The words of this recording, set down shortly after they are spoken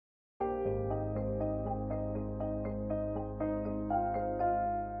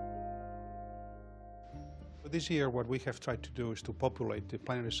This year, what we have tried to do is to populate the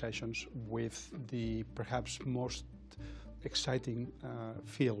plenary sessions with the perhaps most exciting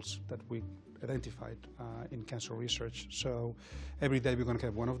fields that we identified in cancer research. So every day we're going to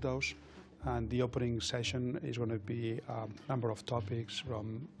have one of those, and the opening session is going to be a number of topics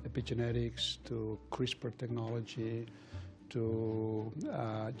from epigenetics to CRISPR technology to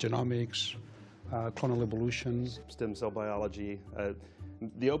genomics, clonal evolution, stem cell biology.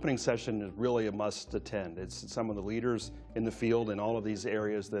 The opening session is really a must attend. It's some of the leaders in the field in all of these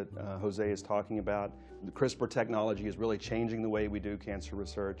areas that Jose is talking about. The CRISPR technology is really changing the way we do cancer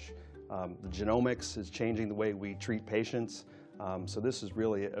research. The genomics is changing the way we treat patients. So this is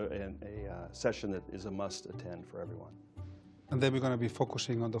really a session that is a must attend for everyone. And then we're going to be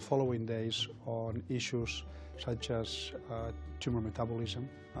focusing on the following days on issues such as tumor metabolism.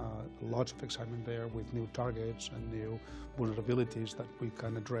 Lots of excitement there with new targets and new vulnerabilities that we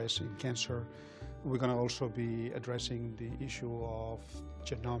can address in cancer. We're going to also be addressing the issue of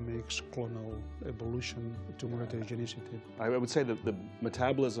genomics, clonal evolution, tumor heterogeneity. I would say that the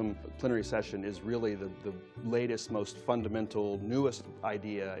metabolism plenary session is really the latest, most fundamental, newest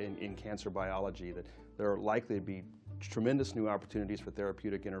idea in cancer biology, that there are likely to be tremendous new opportunities for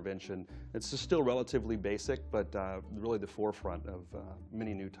therapeutic intervention. It's still relatively basic, but really the forefront of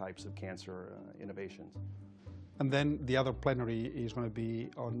many new types of cancer innovations. And then the other plenary is going to be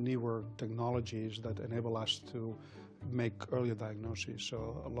on newer technologies that enable us to make earlier diagnoses.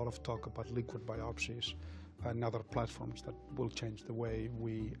 So a lot of talk about liquid biopsies and other platforms that will change the way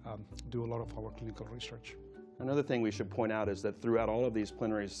we do a lot of our clinical research. Another thing we should point out is that throughout all of these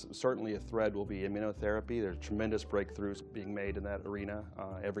plenaries, certainly a thread will be immunotherapy. There's tremendous breakthroughs being made in that arena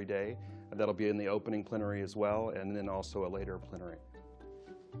every day. That'll be in the opening plenary as well, and then also a later plenary.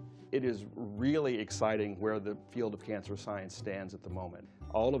 It is really exciting where the field of cancer science stands at the moment.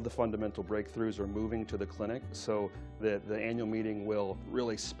 All of the fundamental breakthroughs are moving to the clinic, so the annual meeting will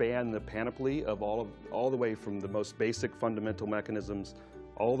really span the panoply of all the way from the most basic fundamental mechanisms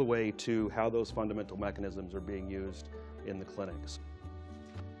all the way to how those fundamental mechanisms are being used in the clinics.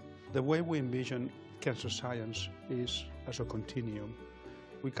 The way we envision cancer science is as a continuum.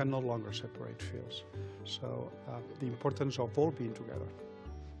 We can no longer separate fields. So the importance of all being together.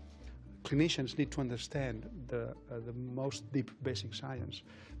 Clinicians need to understand the most deep basic science,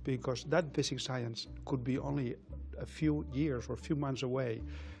 because that basic science could be only a few years or a few months away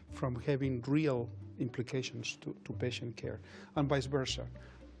from having real implications to patient care, and vice versa.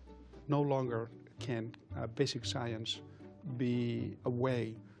 No longer can basic science be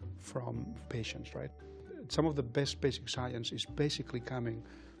away from patients, right? Some of the best basic science is basically coming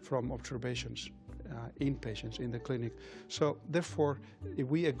from observations in patients in the clinic. So therefore, if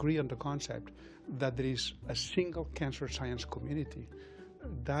we agree on the concept that there is a single cancer science community,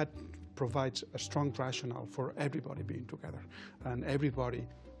 that provides a strong rationale for everybody being together and everybody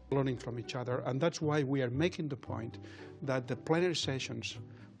learning from each other. And that's why we are making the point that the plenary sessions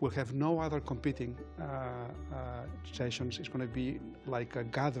will have no other competing sessions. It's going to be like a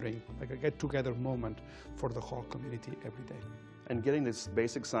gathering, like a get-together moment for the whole community every day. And getting this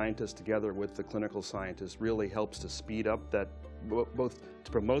basic scientists together with the clinical scientists really helps to speed up that, both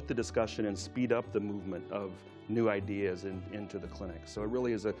to promote the discussion and speed up the movement of new ideas into the clinic. So it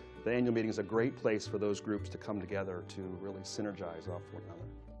really is the annual meeting is a great place for those groups to come together to really synergize off one another.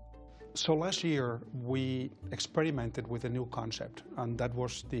 So last year we experimented with a new concept, and that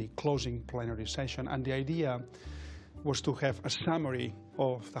was the closing plenary session. And the idea was to have a summary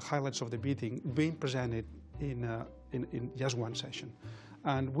of the highlights of the meeting being presented in just one session.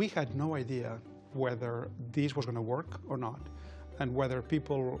 And we had no idea whether this was going to work or not, and whether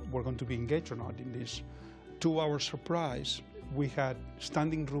people were going to be engaged or not in this. To our surprise, we had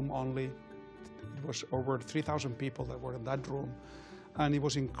standing room only. It was over 3,000 people that were in that room, and it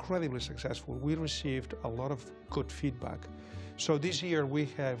was incredibly successful. We received a lot of good feedback. So this year we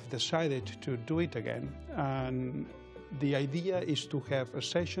have decided to do it again, and the idea is to have a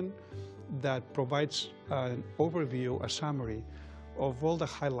session that provides an overview, a summary of all the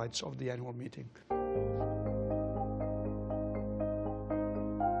highlights of the annual meeting.